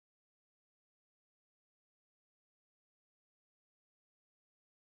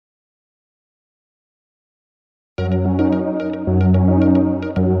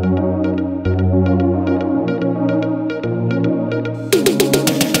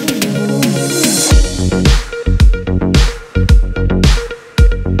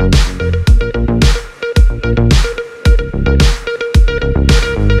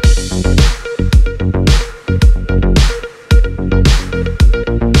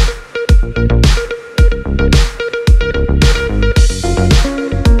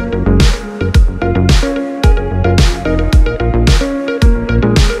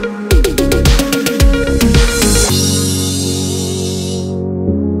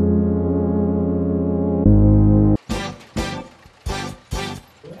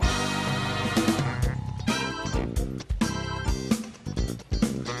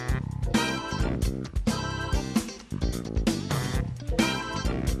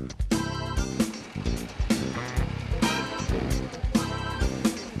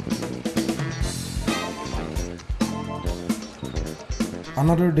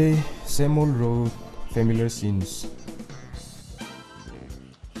Another day, same old road, familiar scenes.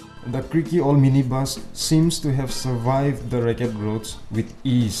 The creaky old minibus seems to have survived the ragged roads with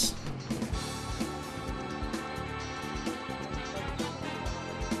ease.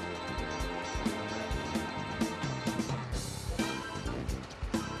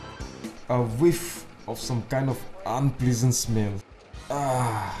 A whiff of some kind of unpleasant smell.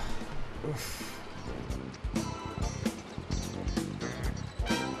 Oof.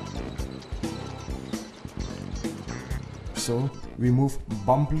 So we move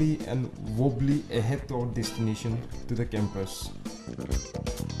bumpily and wobbly ahead to our destination, to the campus.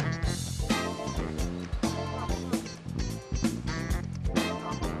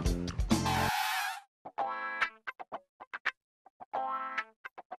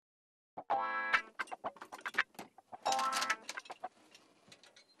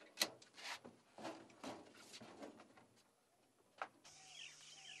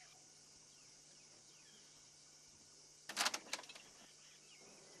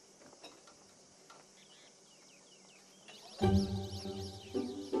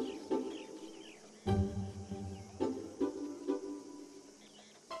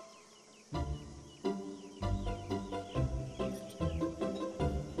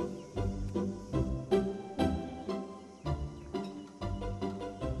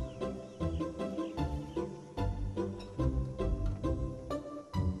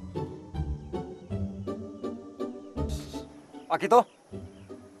 Akito?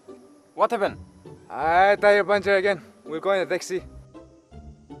 What happened? I tire puncture again. We'll go in a taxi.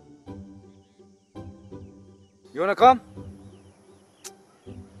 You wanna come?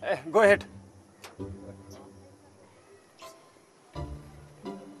 Go ahead.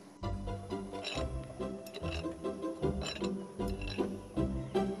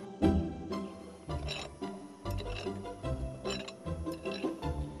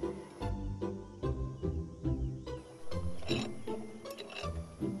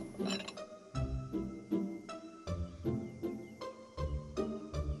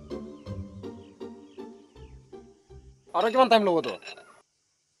 और किमान time लोगो तो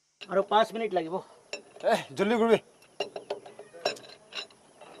और 5 minute লাগিব जल्दी गुरबे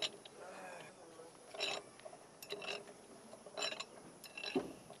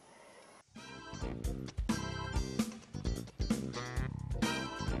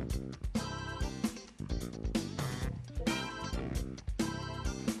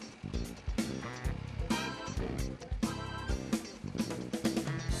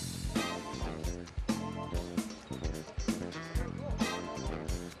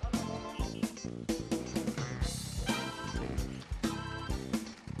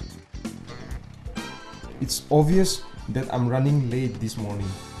It's obvious that I'm running late this morning.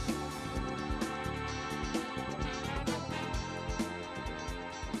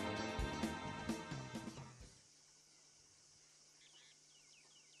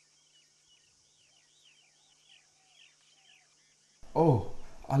 Oh,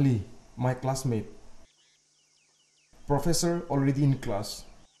 Ali, my classmate. Professor already in class.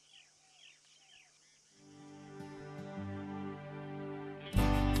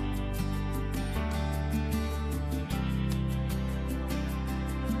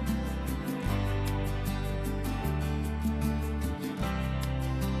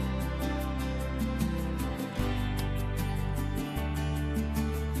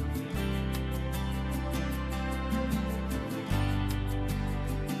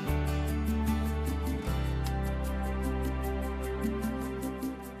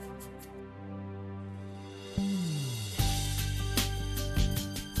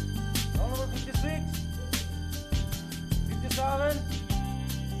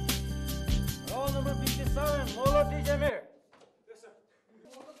 Roll number 57, Molo Jamir. Yes, sir.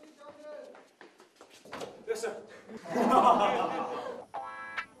 Yes, sir.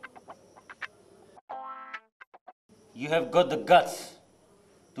 You have got the guts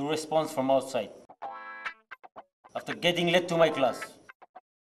to respond from outside after getting led to my class.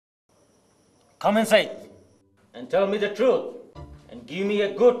 Come inside and tell me the truth and give me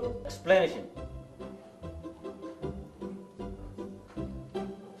a good explanation.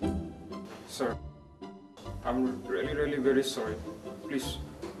 Sir, I'm really very sorry. Please,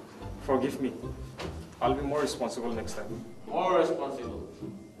 forgive me. I'll be more responsible next time. More responsible.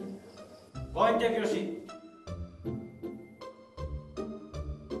 Go and take your seat.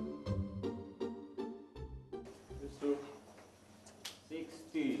 Yes, sir.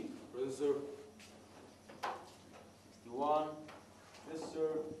 60. Yes, sir. 61. Yes,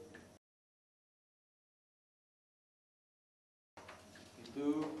 sir.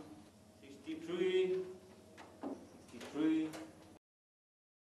 62. 63. 63.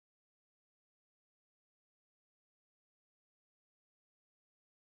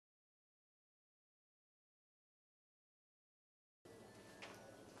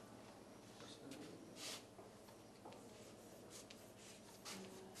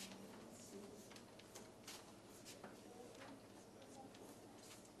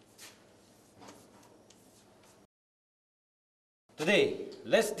 Today,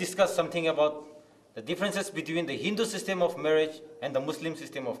 let's discuss something about the differences between the Hindu system of marriage and the Muslim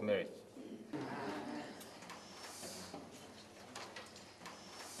system of marriage.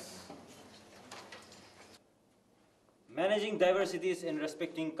 Managing diversities and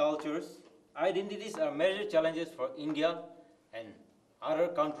respecting cultures, identities are major challenges for India and other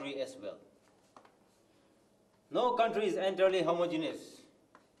countries as well. No country is entirely homogeneous.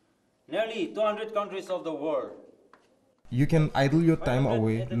 Nearly 200 countries of the world. You can idle your time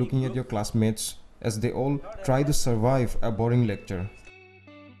away looking at your classmates as they all try to survive a boring lecture.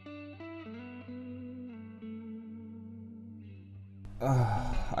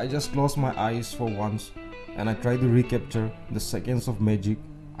 I just closed my eyes for once and I try to recapture the seconds of magic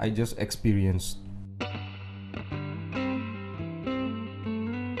I just experienced.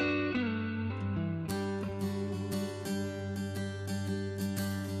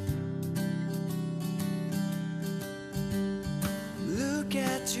 Look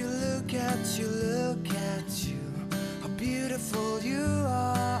at you, look at you, look at you, how beautiful you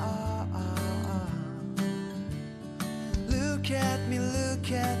are. Look at me,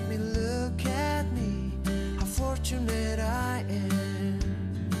 look at me, look at me, how fortunate I am.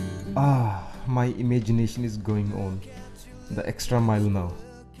 My imagination is going on the extra mile now.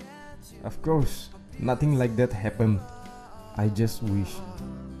 Of course, nothing like that happened. I just wish.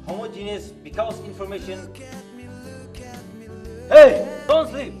 Homogeneous because information. Hey, don't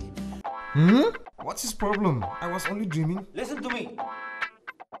sleep. What's his problem? I was only dreaming. Listen to me.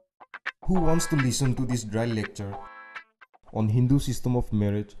 Who wants to listen to this dry lecture on Hindu system of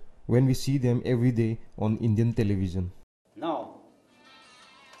marriage when we see them every day on Indian television? Now,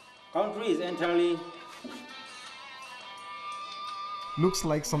 country is entirely. Looks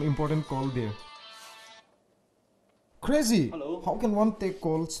like some important call there. Crazy! Hello? How can one take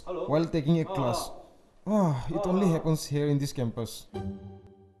calls Hello? while taking a class? It only happens here in this campus.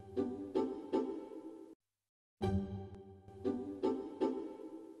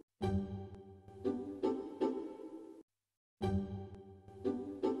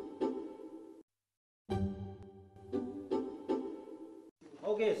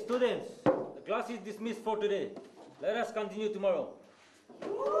 Okay, students, the class is dismissed for today. Let us continue tomorrow.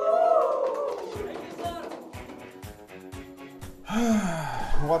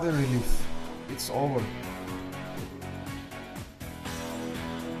 What a relief. It's over.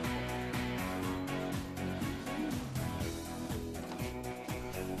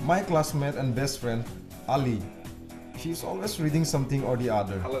 My classmate and best friend, Ali. She's always reading something or the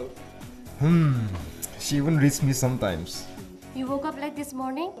other. Hello. She even reads me sometimes. You woke up like this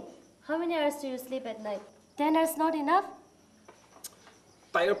morning? How many hours do you sleep at night? 10 hours not enough?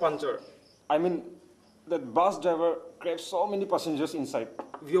 Tire puncture. I mean, that bus driver grabbed so many passengers inside.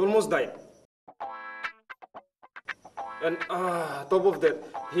 We almost died. And top of that,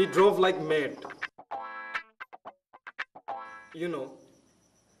 he drove like mad. You know.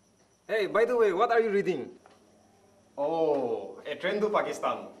 Hey, by the way, what are you reading? Oh, A Train to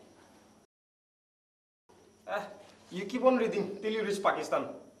Pakistan. You keep on reading till you reach Pakistan.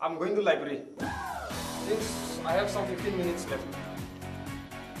 I'm going to library. Since I have some 15 minutes left.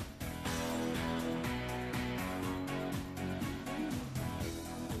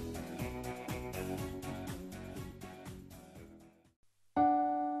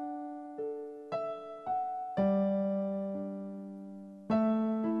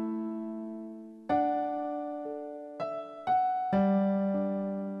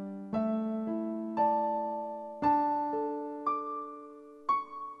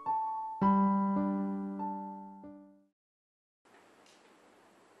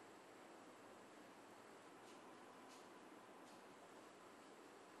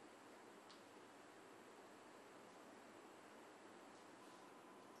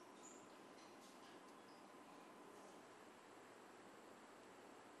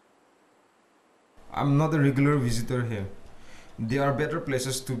 I'm not a regular visitor here. There are better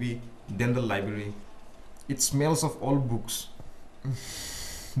places to be than the library. It smells of old books.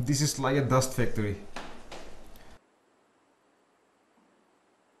 This is like a dust factory.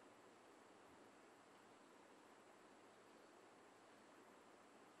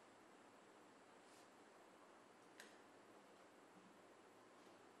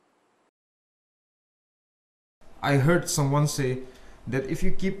 I heard someone say that if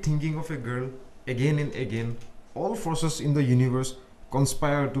you keep thinking of a girl again and again, all forces in the universe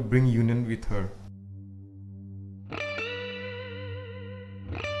conspire to bring union with her.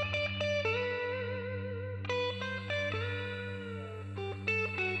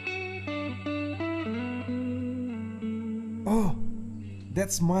 Oh,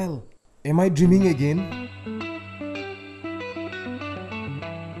 that smile. Am I dreaming again?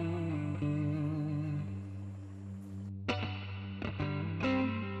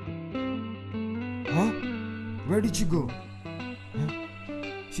 she go? Huh?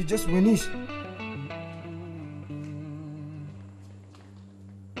 She just vanished.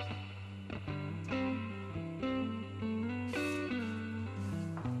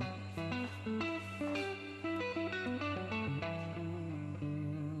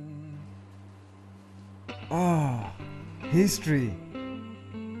 Ah, history.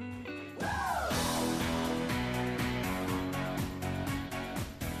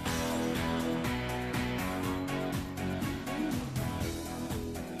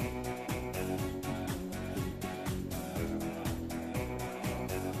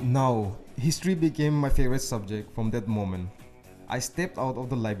 Now, history became my favorite subject from that moment. I stepped out of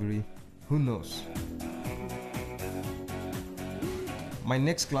the library. Who knows? My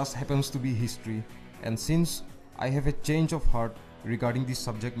next class happens to be history, and since I have a change of heart regarding this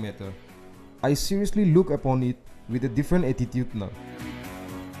subject matter, I seriously look upon it with a different attitude now.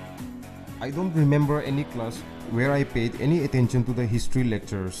 I don't remember any class where I paid any attention to the history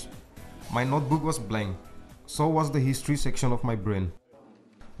lecturers. My notebook was blank, so was the history section of my brain.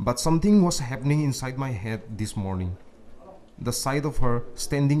 But something was happening inside my head this morning. The sight of her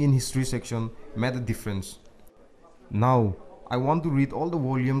standing in history section made a difference. Now, I want to read all the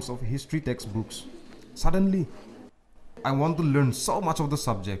volumes of history textbooks. Suddenly, I want to learn so much of the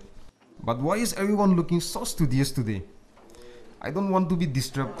subject. But why is everyone looking so studious today? I don't want to be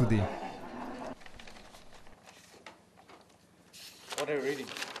disturbed today. What are you reading?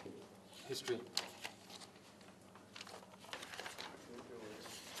 History.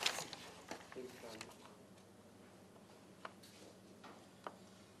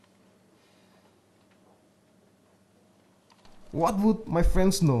 What would my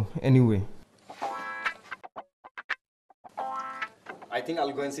friends know anyway? I think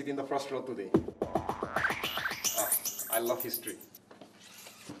I'll go and sit in the first row today. I love history.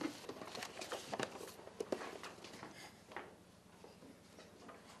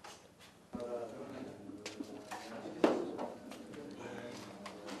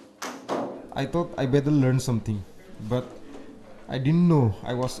 I thought I better learn something, but I didn't know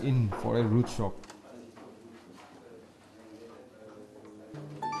I was in for a rude shock.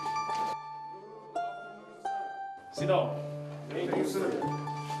 Sit down. Thank you, sir.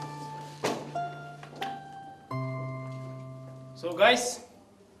 So, guys,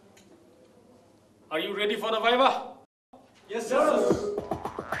 are you ready for the Viva? Yes, sir.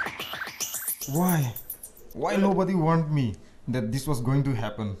 Why? Why nobody warned me that this was going to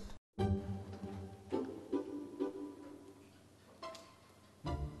happen?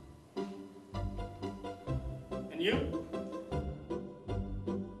 And you?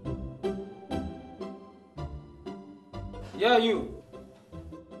 Yeah, you.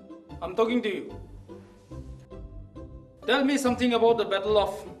 I'm talking to you. Tell me something about the Battle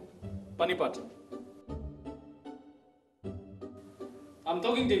of Panipat. I'm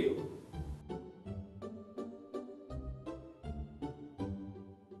talking to you.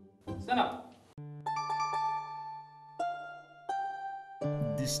 Stand up.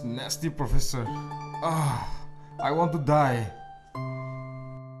 This nasty professor. I want to die.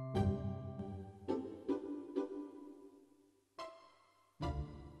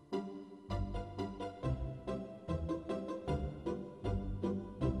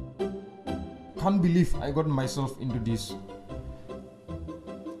 Can't believe I got myself into this.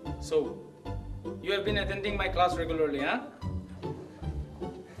 So, you have been attending my class regularly, huh?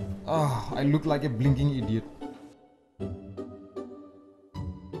 I look like a blinking idiot.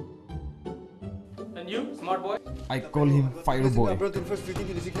 And you, smart boy? I call him Fireboy. The first 15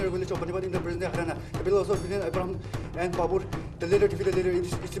 in the signature village of Panipat in the present Haryana. Capital also of Abraham and Babur. The later defeated later it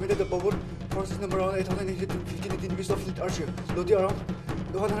is estimated that Babur forces number around 8,815 in the east of Archer. Lodi around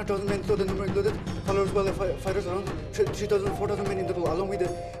 100,000 men, so the number included followers by the fighters around 3,000, 4,000 men in total, along with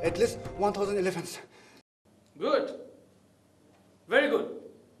at least 1,000 elephants. Good. Very good.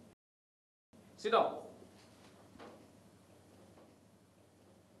 Sit down.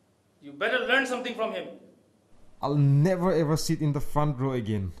 You better learn something from him. I'll never ever sit in the front row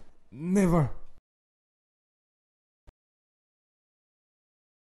again. Never.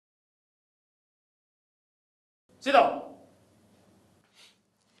 Sit down.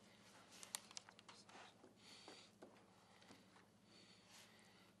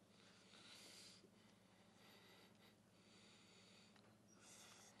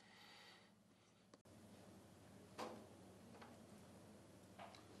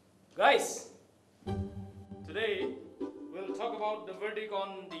 Guys, today we'll talk about the verdict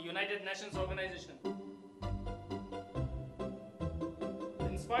on the United Nations Organization.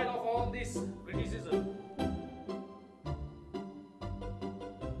 In spite of all this criticism,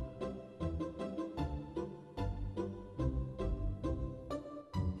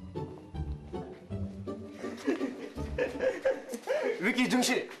 Ricky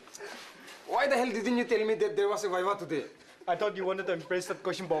Jungshi, why the hell didn't you tell me that there was a Viva today? I thought you wanted to embrace that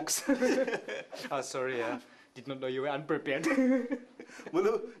question box. Sorry, did not know you were unprepared.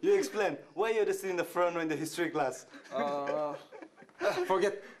 Mulu, you explain. Why you're just in the front row in the history class?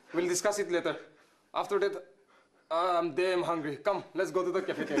 Forget. We'll discuss it later. After that, I'm damn hungry. Come, let's go to the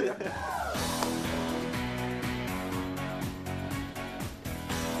cafeteria.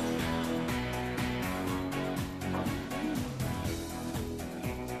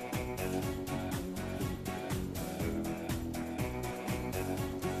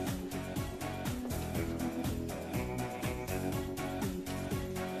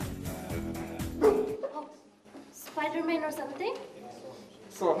 Spider-Man or something?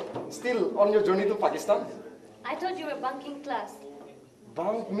 So, still on your journey to Pakistan? I thought you were bunking class.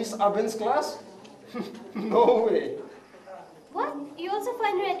 Bunk Miss Aben's class? No way. What? You also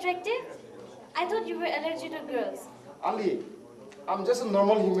find her attractive? I thought you were allergic to girls. Ali, I'm just a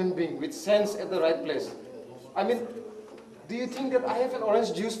normal human being with sense at the right place. I mean, do you think that I have an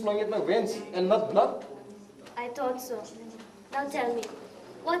orange juice flowing at my veins and not blood? I thought so. Now tell me,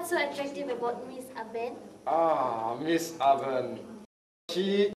 what's so attractive about Miss Aben? Ah, Miss Aben.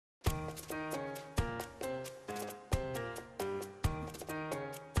 She...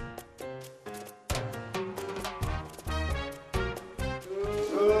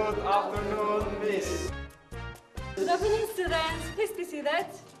 Good afternoon, Miss. Good afternoon, students. Please be seated.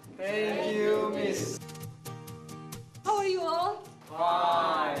 Thank you, Miss. How are you all?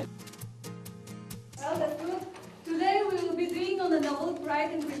 Fine. Well, that's good. Today we will be doing on the novel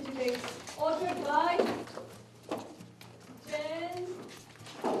Pride and Prejudice, authored by Jane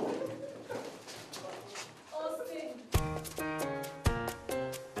Austen.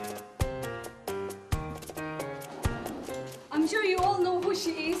 I'm sure you all know who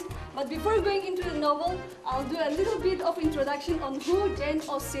she is, but before going into the novel, I'll do a little bit of introduction on who Jane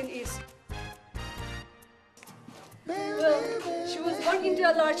Austen is. Well, she was born into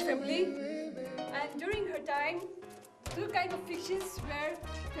a large family, and during her time, two kinds of fictions were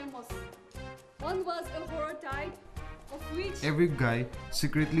famous. One was a horror type, of which Every guy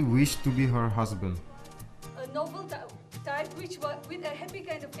secretly wished to be her husband. a novel type which was with a happy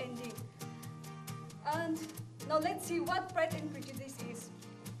kind of ending. And now let's see what Pride and Prejudice is.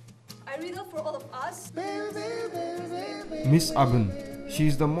 I read it for all of us. Miss Aben, she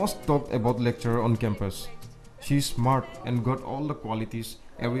is the most talked about lecturer on campus. She is smart and got all the qualities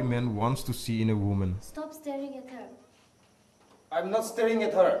every man wants to see in a woman. Stop staring at her. I'm not staring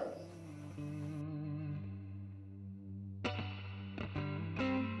at her.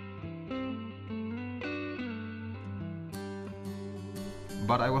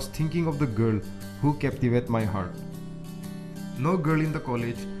 But I was thinking of the girl who captivated my heart. No girl in the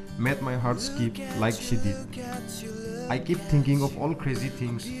college made my heart skip like she did. I keep thinking of all crazy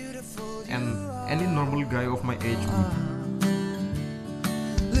things and any normal guy of my age would.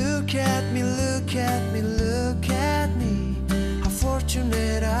 Look at me, look at me, look at me, how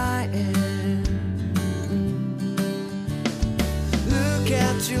fortunate I am. Look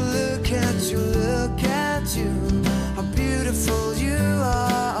at you, look at you, look at you, how beautiful you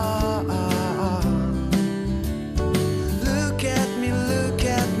are. Look at me, look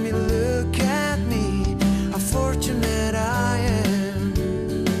at me, look at me, how fortunate I am.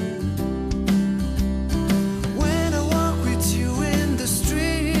 When I walk with you in the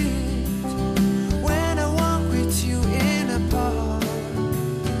street, when I walk with you in a park,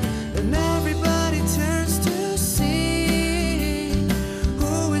 and everybody turns to see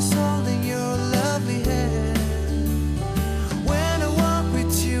who is holding your lovely hand. When I walk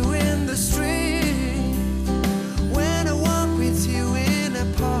with you in the street, when I walk with you in a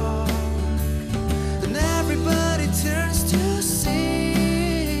park, and everybody turns to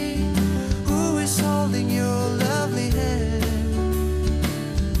see who is holding your lovely hand.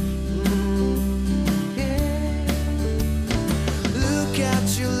 Yeah. Look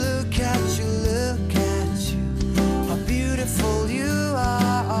at you, look at you, look at you, how beautiful you are.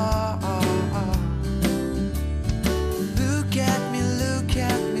 Look at me, look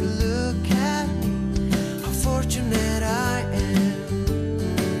at me, look at me, how fortunate I am.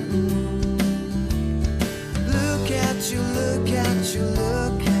 Look at you, look at you,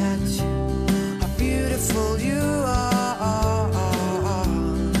 look at you, how beautiful you are.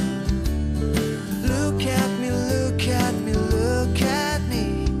 Look at me, look at me, look at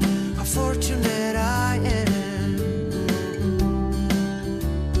me, how fortunate I am.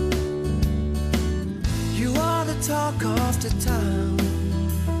 You are the talk of the town,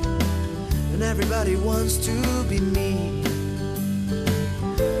 and everybody wants to